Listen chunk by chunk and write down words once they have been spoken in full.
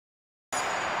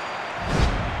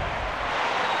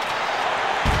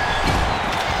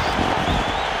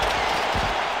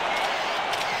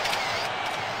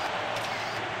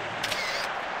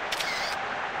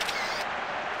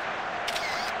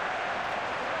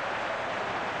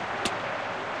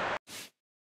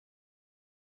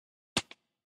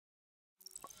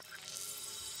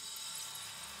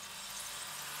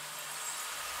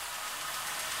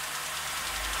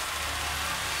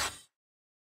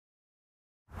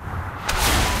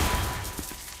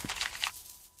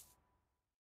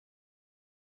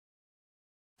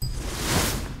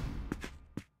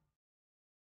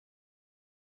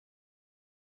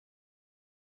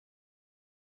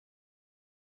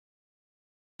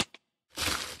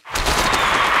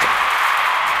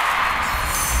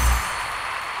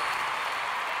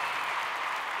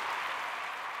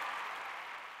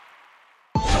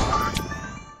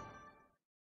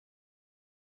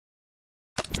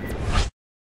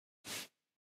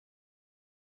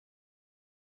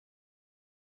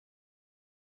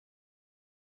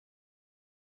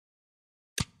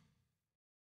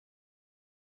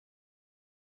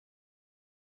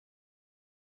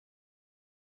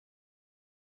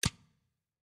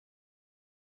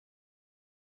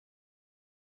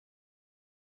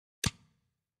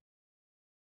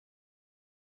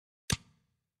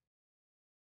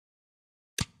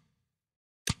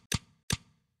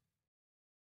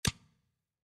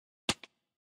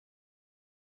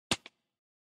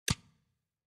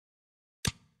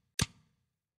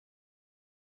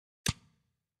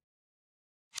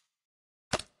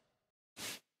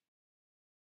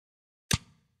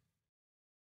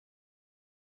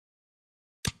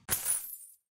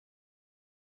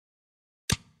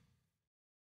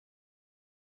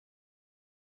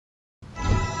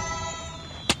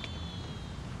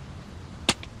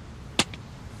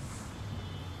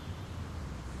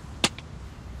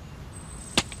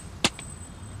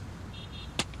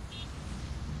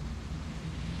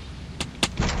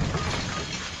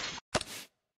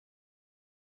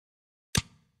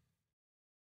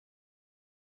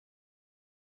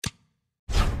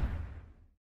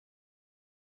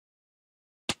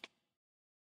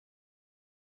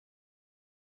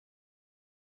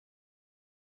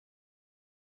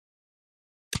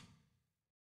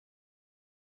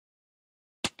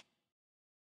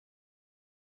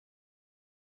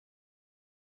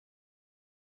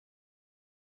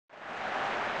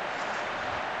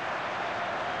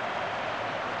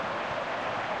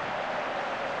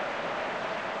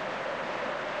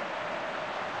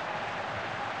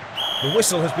The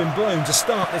whistle has been blown to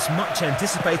start this much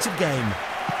anticipated game.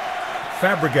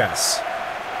 Fabregas.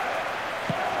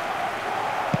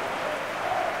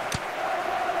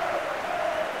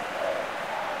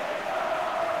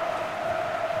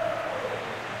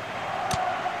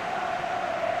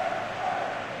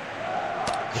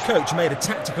 The coach made a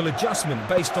tactical adjustment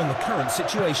based on the current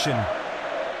situation.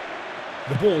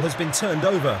 The ball has been turned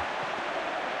over.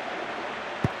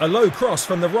 A low cross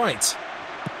from the right.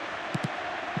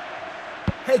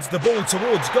 Heads the ball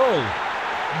towards goal.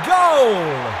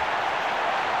 Goal!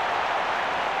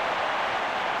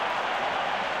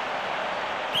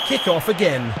 Kick off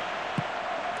again.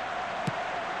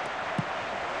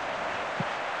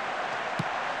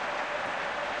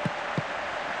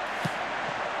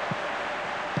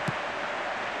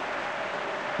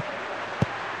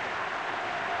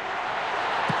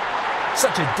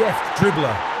 Such a deft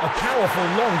dribbler, a powerful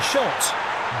long shot.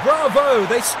 Bravo,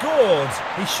 they scored.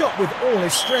 He shot with all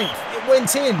his strength. It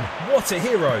went in. What a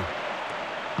hero.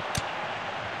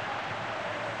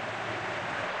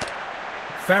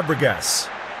 Fabregas.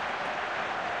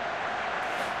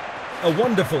 A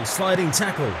wonderful sliding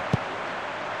tackle.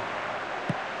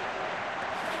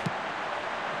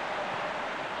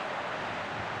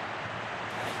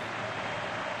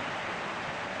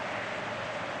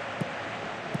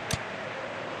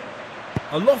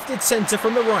 A lofted centre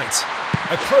from the right.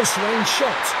 A close-range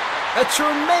shot. A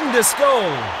tremendous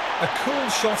goal. A cool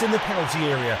shot in the penalty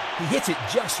area. He hit it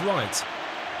just right.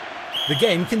 The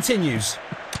game continues.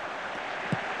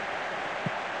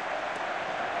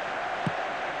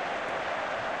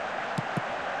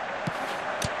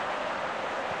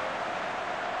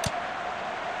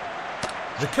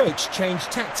 The coach changed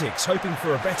tactics, hoping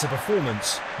for a better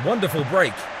performance. Wonderful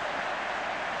break.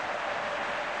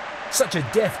 Such a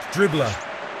deft dribbler.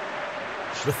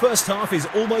 The first half is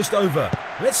almost over.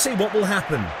 Let's see what will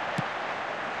happen.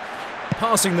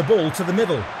 Passing the ball to the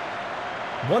middle.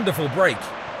 Wonderful break.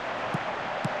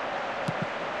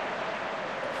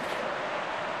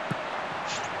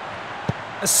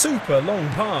 A super long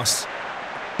pass.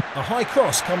 A high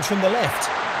cross comes from the left.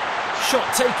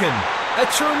 Shot taken. A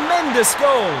tremendous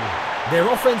goal. Their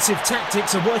offensive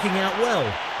tactics are working out well.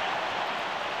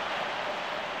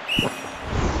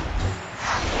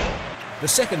 The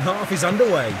second half is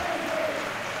underway.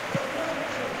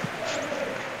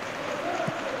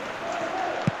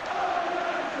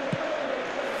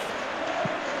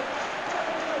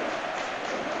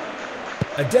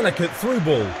 A delicate through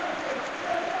ball.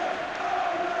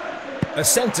 A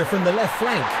centre from the left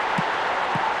flank.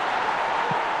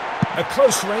 A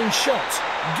close range shot.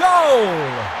 Goal!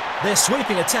 Their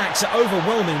sweeping attacks are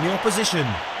overwhelming the opposition.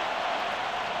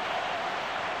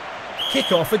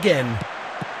 Kick off again.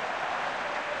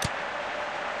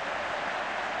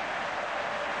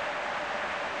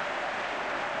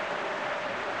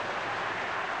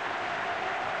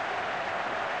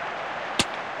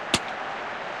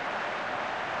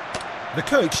 The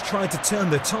coach tried to turn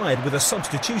the tide with a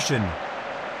substitution.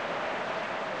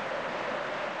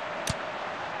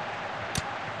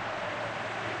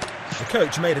 The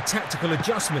coach made a tactical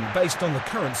adjustment based on the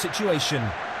current situation.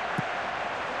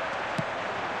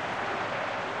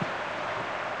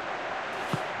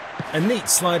 A neat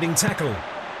sliding tackle.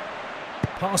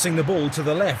 Passing the ball to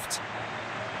the left.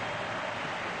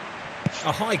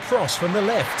 A high cross from the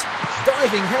left.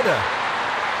 Diving header.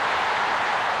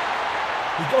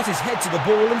 He got his head to the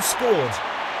ball and scored.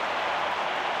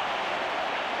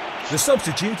 The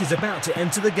substitute is about to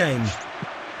enter the game.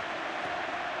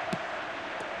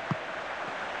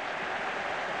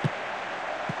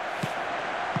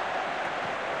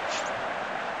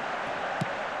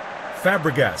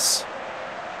 Fabregas.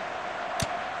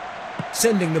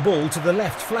 Sending the ball to the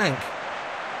left flank.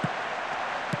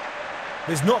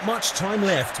 There's not much time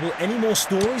left. Will any more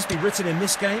stories be written in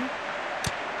this game?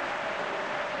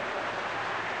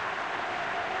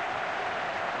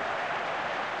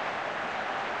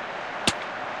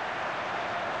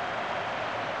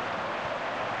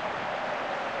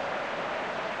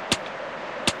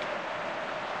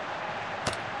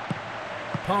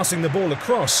 Passing the ball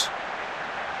across.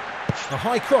 A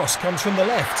high cross comes from the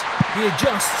left. He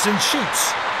adjusts and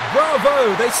shoots.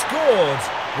 Bravo, they scored.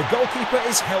 The goalkeeper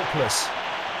is helpless.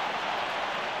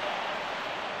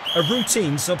 A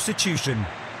routine substitution.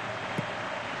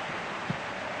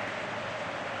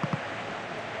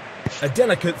 A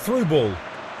delicate through ball.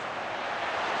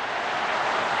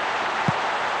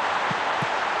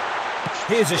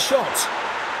 Here's a shot.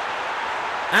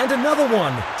 And another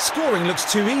one. Scoring looks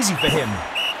too easy for him.